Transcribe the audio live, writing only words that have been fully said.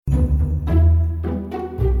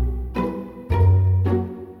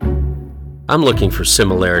I'm looking for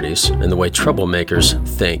similarities in the way troublemakers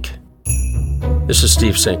think. This is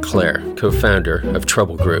Steve St. Clair, co-founder of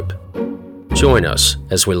Trouble Group. Join us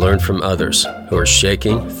as we learn from others who are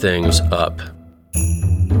shaking things up.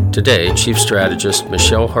 Today, Chief Strategist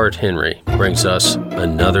Michelle Hart Henry brings us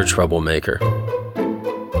another troublemaker.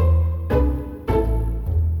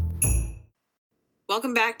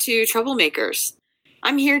 Welcome back to Troublemakers.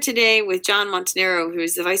 I'm here today with John Montanaro, who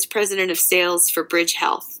is the Vice President of Sales for Bridge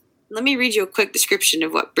Health. Let me read you a quick description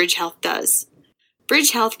of what Bridge Health does.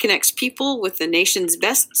 Bridge Health connects people with the nation's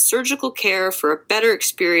best surgical care for a better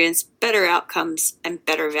experience, better outcomes, and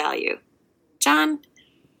better value. John,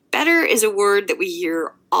 better is a word that we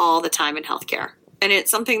hear all the time in healthcare, and it's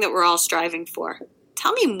something that we're all striving for.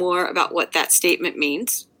 Tell me more about what that statement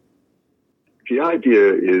means. The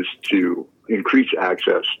idea is to increase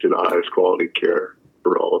access to the highest quality care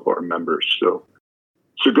for all of our members. So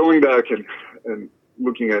going back and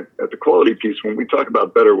looking at the quality piece, when we talk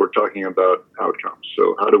about better, we're talking about outcomes.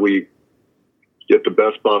 So how do we get the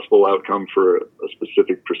best possible outcome for a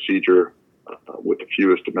specific procedure with the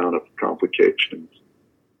fewest amount of complications?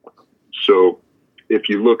 So if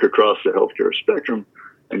you look across the healthcare spectrum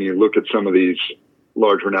and you look at some of these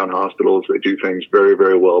large renowned hospitals, they do things very,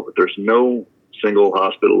 very well, but there's no single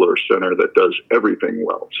hospital or center that does everything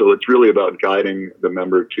well. So it's really about guiding the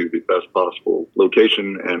member to the best possible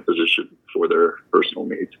location and position for their personal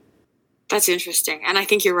needs. That's interesting. And I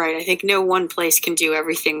think you're right. I think no one place can do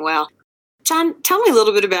everything well. John, tell me a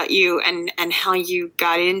little bit about you and how you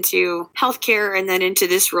got into healthcare and then into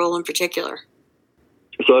this role in particular.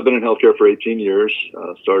 So I've been in healthcare for 18 years,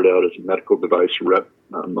 started out as a medical device rep.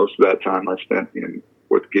 Most of that time I spent in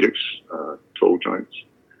orthopedics, total joints,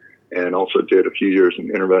 and also did a few years in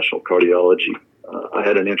interventional cardiology. I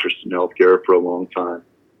had an interest in healthcare for a long time,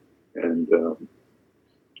 and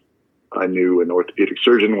I knew an orthopedic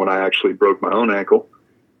surgeon when I actually broke my own ankle,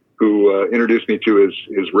 who introduced me to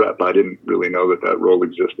his rep. I didn't really know that role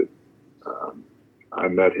existed. I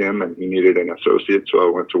met him, and he needed an associate, so I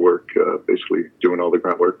went to work basically doing all the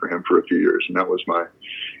grunt work for him for a few years, and that was my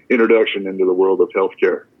introduction into the world of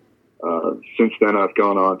healthcare. Since then, I've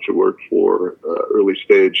gone on to work for early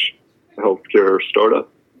stage healthcare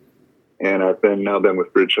startup, and I've now been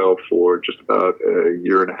with Bridge Health for just about a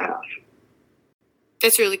year and a half.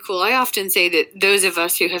 That's really cool. I often say that those of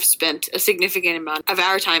us who have spent a significant amount of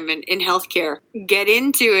our time in healthcare get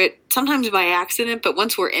into it sometimes by accident, but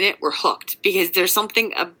once we're in it, we're hooked because there's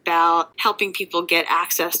something about helping people get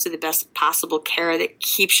access to the best possible care that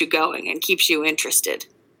keeps you going and keeps you interested.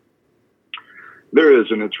 There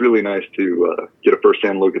is, and it's really nice to get a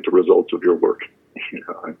first-hand look at the results of your work.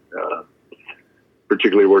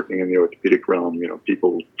 Particularly working in the orthopedic realm,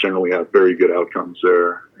 people generally have very good outcomes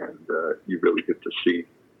there, and you really get to see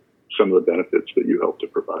some of the benefits that you help to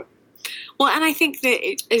provide. Well, and I think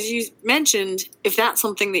that, as you mentioned, if that's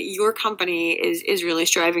something that your company is really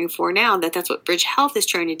striving for now, that's what Bridge Health is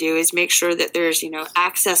trying to do, is make sure that there's,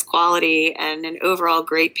 access, quality, and an overall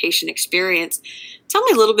great patient experience. Tell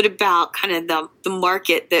me a little bit about kind of the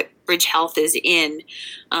market that Bridge Health is in,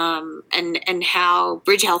 and how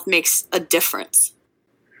Bridge Health makes a difference.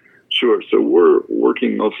 Sure. So we're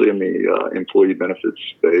working mostly in the employee benefits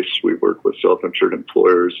space. We work with self-insured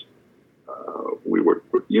employers. We work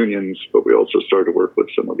with unions, but we also start to work with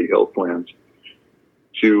some of the health plans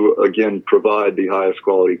to, again, provide the highest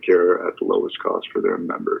quality care at the lowest cost for their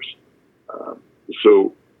members.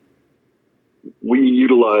 So we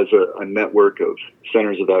utilize a network of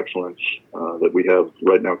centers of excellence that we have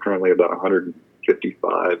right now currently about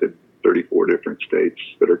 155 in 34 different states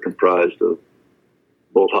that are comprised of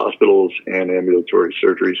both hospitals and ambulatory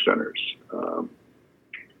surgery centers.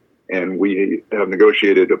 And we have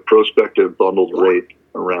negotiated a prospective bundled rate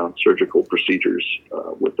around surgical procedures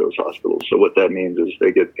with those hospitals. So what that means is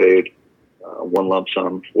they get paid one lump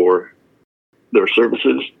sum for their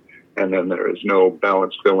services, and then there is no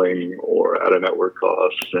balance billing or out-of-network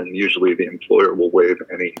costs, and usually the employer will waive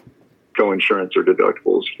any co-insurance or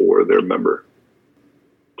deductibles for their member.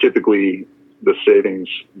 Typically, the savings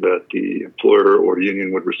that the employer or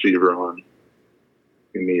union would receive are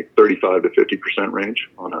in the 35 to 50% range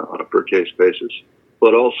on a per case basis.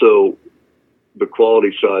 But also, the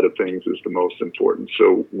quality side of things is the most important.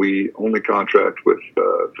 So we only contract with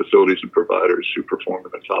facilities and providers who perform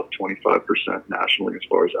in the top 25% nationally as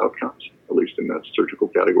far as outcomes, at least in the surgical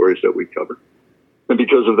categories that we cover. And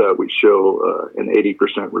because of that, we show an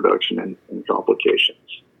 80% reduction in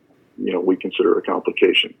complications. We consider a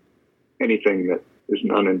complication anything that is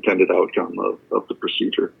an unintended outcome of the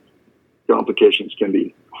procedure. Complications can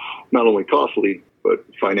be not only costly, but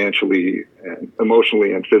financially and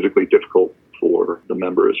emotionally and physically difficult for the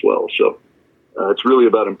member as well. So It's really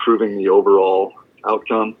about improving the overall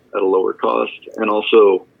outcome at a lower cost and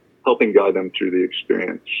also helping guide them through the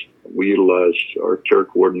experience. We utilize our care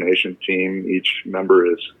coordination team. Each member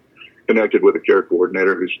is connected with a care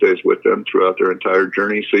coordinator who stays with them throughout their entire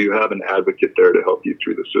journey. So you have an advocate there to help you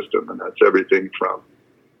through the system. And that's everything from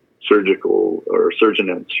surgical or surgeon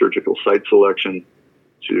and surgical site selection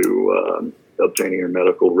to obtaining your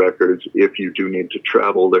medical records. If you do need to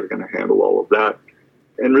travel, they're going to handle all of that.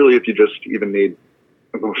 And really, if you just even need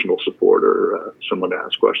emotional support or someone to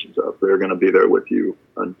ask questions of, they're going to be there with you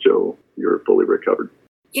until you're fully recovered.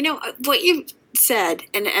 You know, what you've said,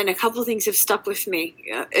 and a couple of things have stuck with me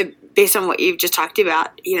based on what you've just talked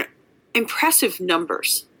about, you know, impressive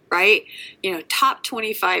numbers, right? You know, top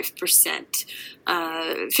 25%,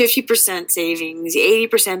 50% savings,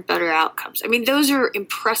 80% better outcomes. I mean, those are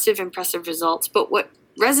impressive results. But what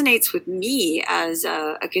resonates with me as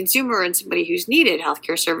a consumer and somebody who's needed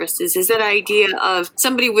healthcare services is that idea of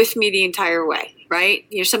somebody with me the entire way, right?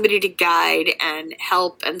 You know, somebody to guide and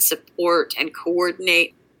help and support and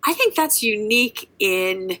coordinate. I think that's unique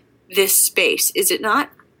in this space, is it not?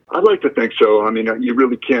 I'd like to think so. I mean, you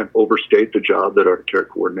really can't overstate the job that our care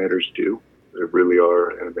coordinators do. They really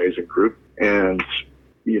are an amazing group. And,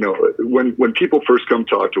 you know, when people first come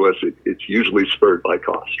talk to us, it's usually spurred by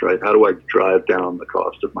cost, right? How do I drive down the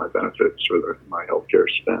cost of my benefits or my healthcare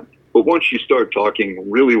spend? But once you start talking,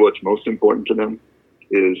 really what's most important to them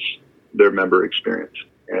is their member experience.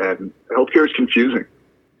 And healthcare is confusing.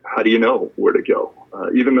 How do you know where to go?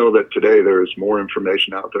 Even though that today there is more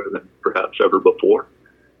information out there than perhaps ever before,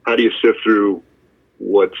 how do you sift through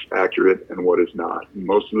what's accurate and what is not?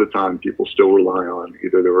 Most of the time, people still rely on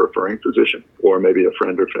either their referring physician or maybe a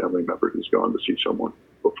friend or family member who's gone to see someone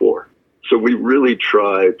before. So we really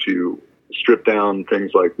try to strip down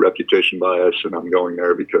things like reputation bias, and I'm going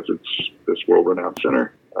there because it's this world-renowned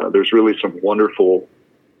center. There's really some wonderful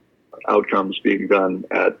outcomes being done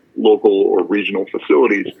at local or regional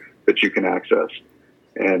facilities that you can access.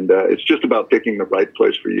 And it's just about picking the right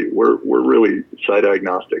place for you. We're really site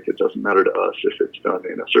agnostic. It doesn't matter to us if it's done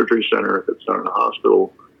in a surgery center, if it's done in a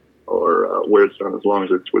hospital, or where it's done, as long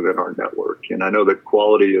as it's within our network. And I know that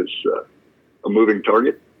quality is a moving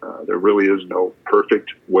target. There really is no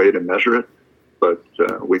perfect way to measure it, but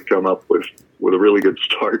we've come up with a really good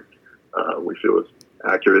start. We feel it's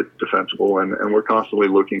accurate, defensible, and we're constantly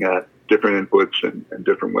looking at different inputs and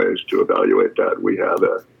different ways to evaluate that. We have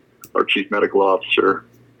our chief medical officer,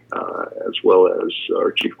 as well as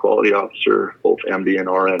our chief quality officer, both MD and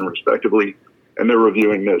RN respectively, and they're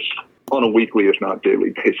reviewing this on a weekly, if not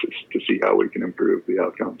daily basis to see how we can improve the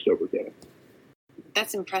outcomes that we're getting.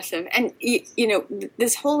 That's impressive. And, you know,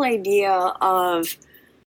 this whole idea of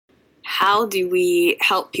how do we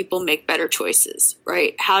help people make better choices,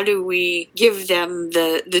 right? How do we give them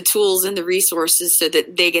the tools and the resources so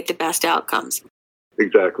that they get the best outcomes?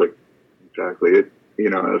 Exactly. You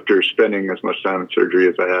know, after spending as much time in surgery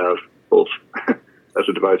as I have, both as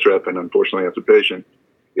a device rep and unfortunately as a patient,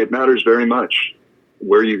 it matters very much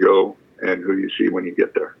where you go and who you see when you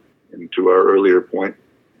get there. And to our earlier point,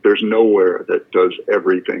 there's nowhere that does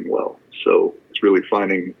everything well. So it's really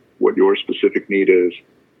finding what your specific need is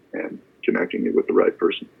and connecting you with the right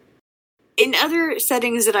person. In other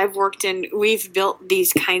settings that I've worked in, we've built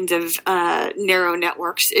these kinds of narrow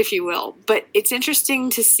networks, if you will. But it's interesting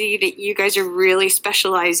to see that you guys are really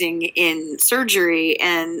specializing in surgery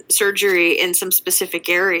and surgery in some specific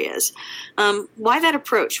areas. Why that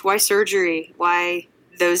approach? Why surgery? Why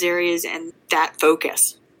those areas and that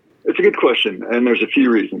focus? It's a good question, and there's a few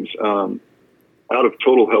reasons. Out of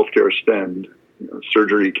total healthcare spend,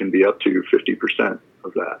 surgery can be up to 50%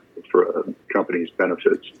 of that for a company's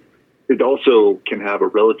benefits. It also can have a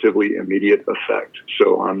relatively immediate effect.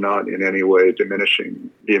 So I'm not in any way diminishing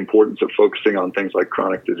the importance of focusing on things like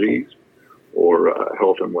chronic disease or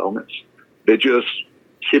health and wellness. They just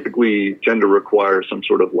typically tend to require some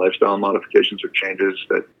sort of lifestyle modifications or changes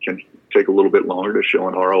that can take a little bit longer to show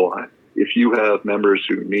an ROI. If you have members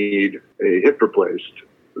who need a hip replaced,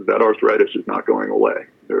 that arthritis is not going away.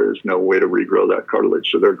 There is no way to regrow that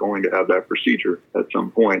cartilage, so they're going to have that procedure at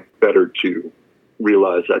some point. Better to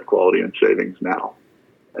realize that quality and savings now.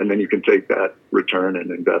 And then you can take that return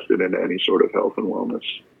and invest it into any sort of health and wellness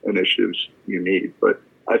initiatives you need. But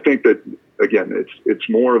I think that, again, it's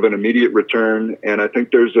more of an immediate return, and I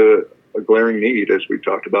think there's a glaring need, as we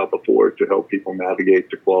talked about before, to help people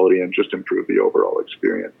navigate to quality and just improve the overall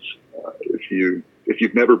experience. If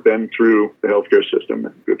you've never been through the healthcare system,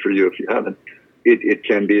 and good for you if you haven't, it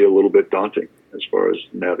can be a little bit daunting as far as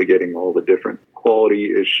navigating all the different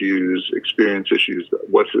quality issues, experience issues.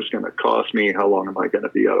 What's this going to cost me? How long am I going to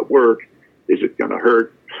be out of work? Is it going to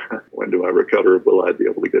hurt? When do I recover? Will I be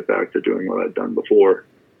able to get back to doing what I've done before?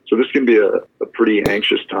 So this can be a pretty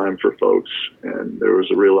anxious time for folks, and there was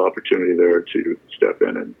a real opportunity there to step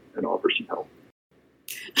in and offer some help.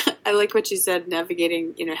 I like what you said.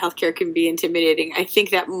 Navigating, healthcare can be intimidating. I think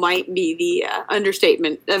that might be the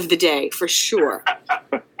understatement of the day for sure.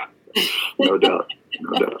 No doubt.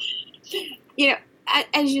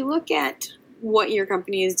 As you look at what your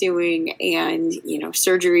company is doing and,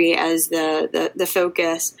 surgery as the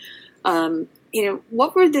focus,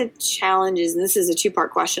 what were the challenges? And this is a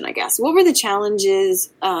two-part question, I guess. What were the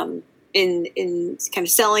challenges in kind of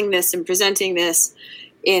selling this and presenting this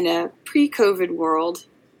in a pre-COVID world?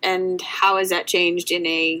 And how has that changed in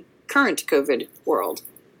a current COVID world?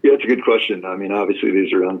 Yeah, it's a good question. I mean, obviously,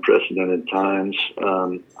 these are unprecedented times.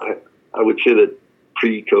 I would say that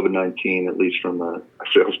pre-COVID-19, at least from a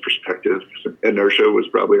sales perspective, inertia was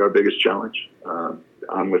probably our biggest challenge.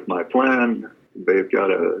 I'm with my plan. They've got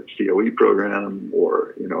a COE program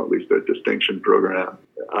or, at least a distinction program.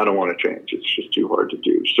 I don't want to change. It's just too hard to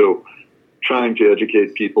do. So trying to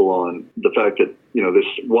educate people on the fact that,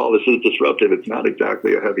 while this is disruptive, it's not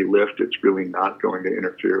exactly a heavy lift. It's really not going to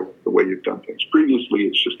interfere with the way you've done things previously.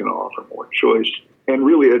 It's just going to offer more choice and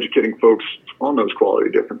really educating folks on those quality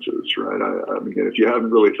differences, right? I mean, if you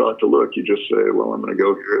haven't really thought to look, you just say, well, I'm going to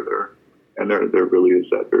go here, there, and there really is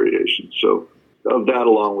that variation. So of that,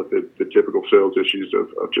 along with the typical sales issues of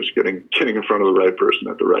just getting in front of the right person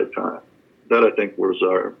at the right time. That, I think, was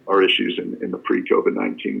our issues in the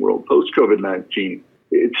pre-COVID-19 world. Post-COVID-19,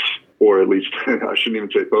 or at least I shouldn't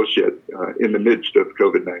even say post yet, in the midst of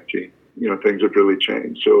COVID-19, things have really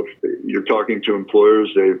changed. So if you're talking to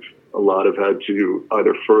employers, a lot have had to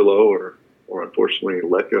either furlough or unfortunately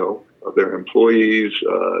let go of their employees.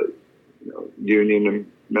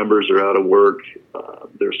 Union members are out of work.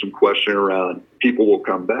 There's some question around people will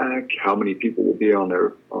come back. How many people will be on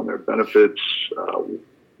their benefits?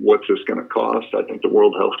 What's this going to cost? I think the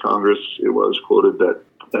World Health Congress, it was quoted that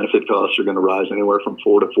benefit costs are going to rise anywhere from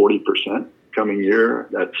 4 to 40% coming year.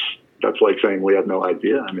 That's like saying we have no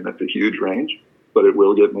idea. I mean, that's a huge range, but it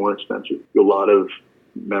will get more expensive. A lot of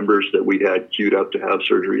members that we had queued up to have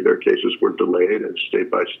surgery, their cases were delayed as state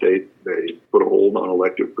by state. They put a hold on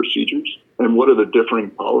elective procedures. And what are the differing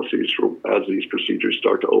policies as these procedures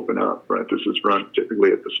start to open up, right? This is run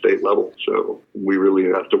typically at the state level. So we really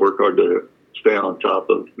have to work hard to stay on top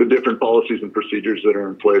of the different policies and procedures that are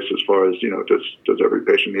in place as far as, does every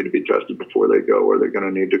patient need to be tested before they go? Are they going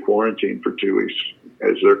to need to quarantine for 2 weeks?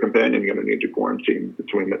 Is their companion going to need to quarantine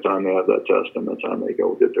between the time they have that test and the time they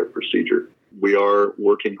go get their procedure? We are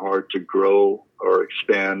working hard to grow or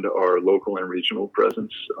expand our local and regional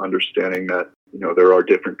presence, understanding that, there are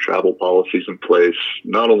different travel policies in place,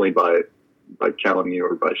 not only by county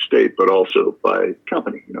or by state, but also by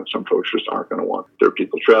company. Some folks just aren't going to want their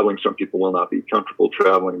people traveling. Some people will not be comfortable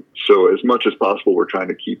traveling. So as much as possible, we're trying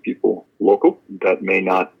to keep people local. That may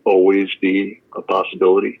not always be a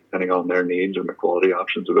possibility, depending on their needs and the quality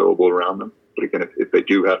options available around them. But again, if they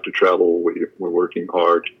do have to travel, we're working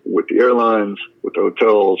hard with the airlines, with the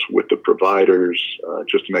hotels, with the providers,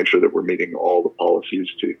 just to make sure that we're meeting all the policies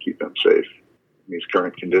to keep them safe in these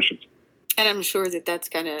current conditions. And I'm sure that that's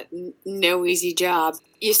kind of no easy job.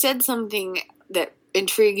 You said something that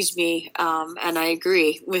intrigues me, and I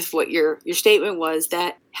agree with what your statement was,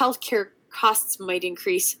 that healthcare costs might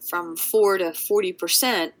increase from 4 to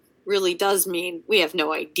 40% really does mean we have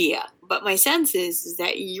no idea. But my sense is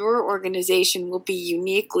that your organization will be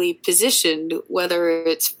uniquely positioned, whether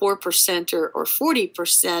it's 4% or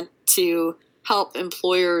 40%, to help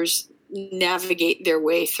employers navigate their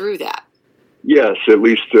way through that. Yes, at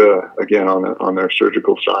least again on their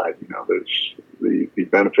surgical side, there's the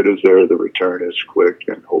benefit is there, the return is quick,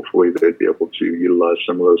 and hopefully they'd be able to utilize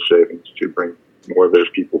some of those savings to bring more of those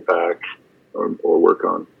people back, or work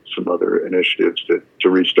on some other initiatives to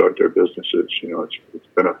restart their businesses. It's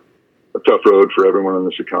been a tough road for everyone in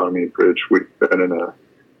this economy. Bridge, we've been in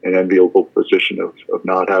an enviable position of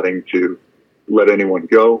not having to let anyone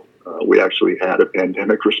go. We actually had a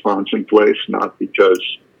pandemic response in place, not because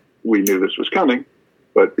we knew this was coming,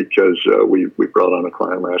 but because we brought on a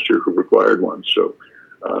client last year who required one. So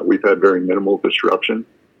we've had very minimal disruption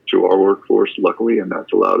to our workforce, luckily, and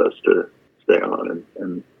that's allowed us to stay on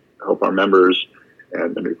and help our members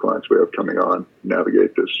and the new clients we have coming on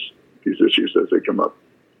navigate these issues as they come up.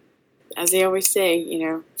 As they always say,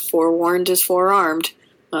 forewarned is forearmed.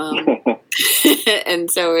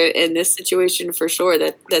 And so in this situation, for sure,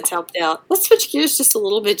 that's helped out. Let's switch gears just a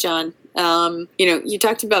little bit, John. You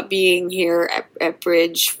talked about being here at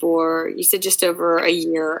Bridge for, you said, just over a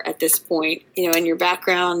year at this point, and your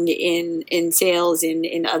background in sales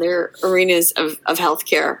in other arenas of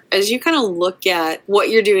healthcare. As you kind of look at what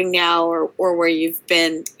you're doing now or where you've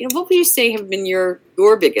been, what would you say have been your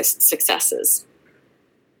biggest successes?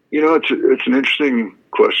 It's an interesting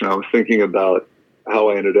question. I was thinking about how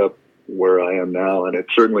I ended up where I am now, and it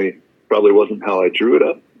certainly probably wasn't how I drew it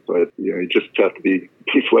up. But you just have to be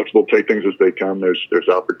flexible, take things as they come. There's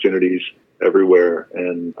opportunities everywhere,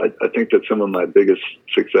 and I think that some of my biggest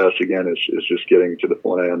success again is just getting to the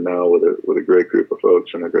point I am now with a great group of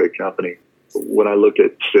folks and a great company. When I look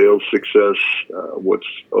at sales success, what's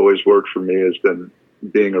always worked for me has been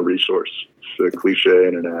being a resource. It's a cliche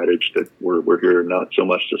and an adage that we're here not so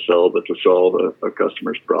much to sell, but to solve a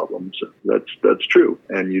customer's problems. That's true,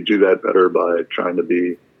 and you do that better by trying to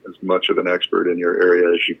be as much of an expert in your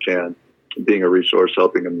area as you can, being a resource,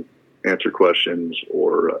 helping them answer questions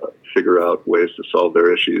or figure out ways to solve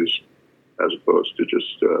their issues as opposed to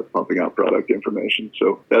just pumping out product information.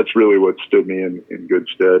 So that's really what stood me in good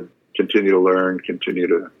stead. Continue to learn, continue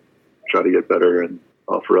to try to get better and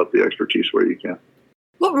offer up the expertise where you can.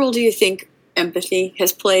 What role do you think empathy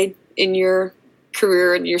has played in your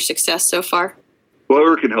career and your success so far? Well, I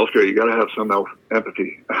work in healthcare. You got to have some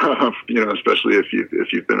empathy, especially if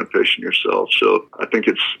you've been a patient yourself. So I think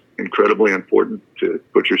it's incredibly important to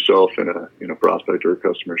put yourself in a prospect or a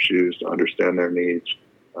customer's shoes to understand their needs.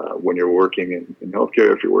 When you're working in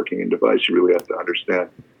healthcare, if you're working in device, you really have to understand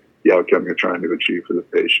the outcome you're trying to achieve for the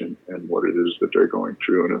patient and what it is that they're going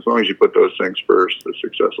through. And as long as you put those things first, the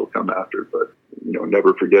success will come after. But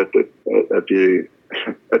never forget that at the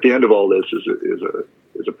end of all this is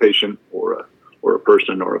a patient or a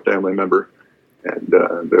person or a family member and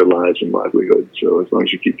their lives and livelihood. So as long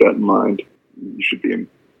as you keep that in mind, you should be in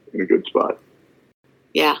a good spot.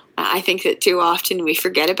 Yeah, I think that too often we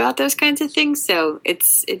forget about those kinds of things. So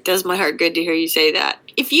it does my heart good to hear you say that.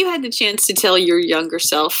 If you had the chance to tell your younger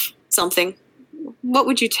self something, what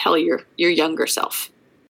would you tell your younger self?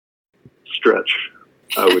 Stretch.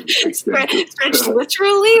 I would stretch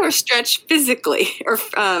literally or stretch physically or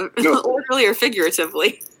literally or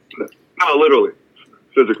figuratively? No, literally,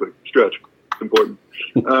 physically, stretch. It's important.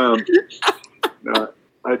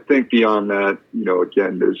 I think beyond that,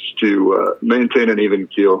 again, is to maintain an even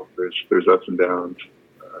keel. There's ups and downs.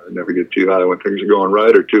 Never get too high when things are going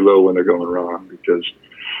right or too low when they're going wrong. Because,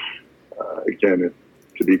 again,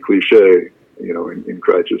 to be cliche, in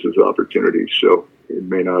crisis is opportunity. So it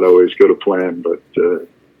may not always go to plan, but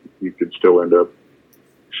you could still end up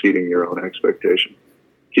exceeding your own expectation.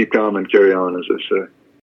 Keep calm and carry on, as I say.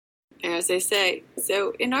 As I say.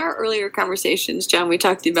 So in our earlier conversations, John, we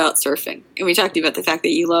talked about surfing, and we talked about the fact that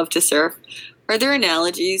you love to surf. Are there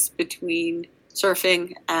analogies between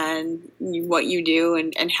surfing and what you do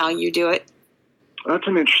and how you do it? That's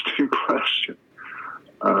an interesting question.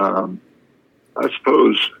 I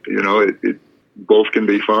suppose, it both can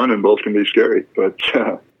be fun and both can be scary. But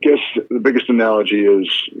I guess the biggest analogy is,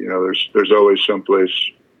 there's always someplace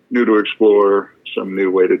new to explore, some new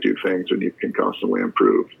way to do things, and you can constantly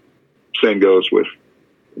improve. Same goes with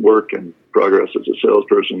work and progress as a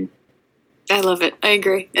salesperson. I love it. I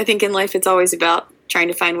agree. I think in life it's always about trying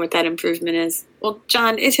to find what that improvement is. Well,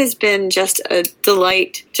 John, it has been just a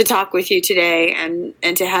delight to talk with you today and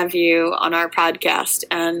to have you on our podcast.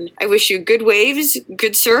 And I wish you good waves,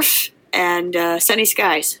 good surf, and sunny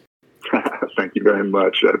skies. Thank you very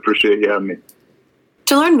much. I appreciate you having me.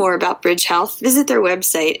 To learn more about Bridge Health, visit their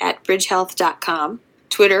website at bridgehealth.com,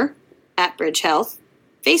 Twitter @BridgeHealth,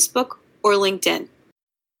 Facebook, or LinkedIn.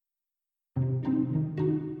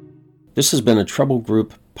 This has been a Trouble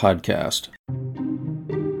Group podcast.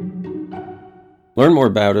 Learn more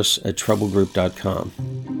about us at troublegroup.com.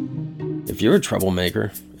 If you're a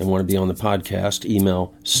troublemaker and want to be on the podcast,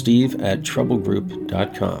 email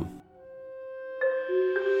steve@troublegroup.com.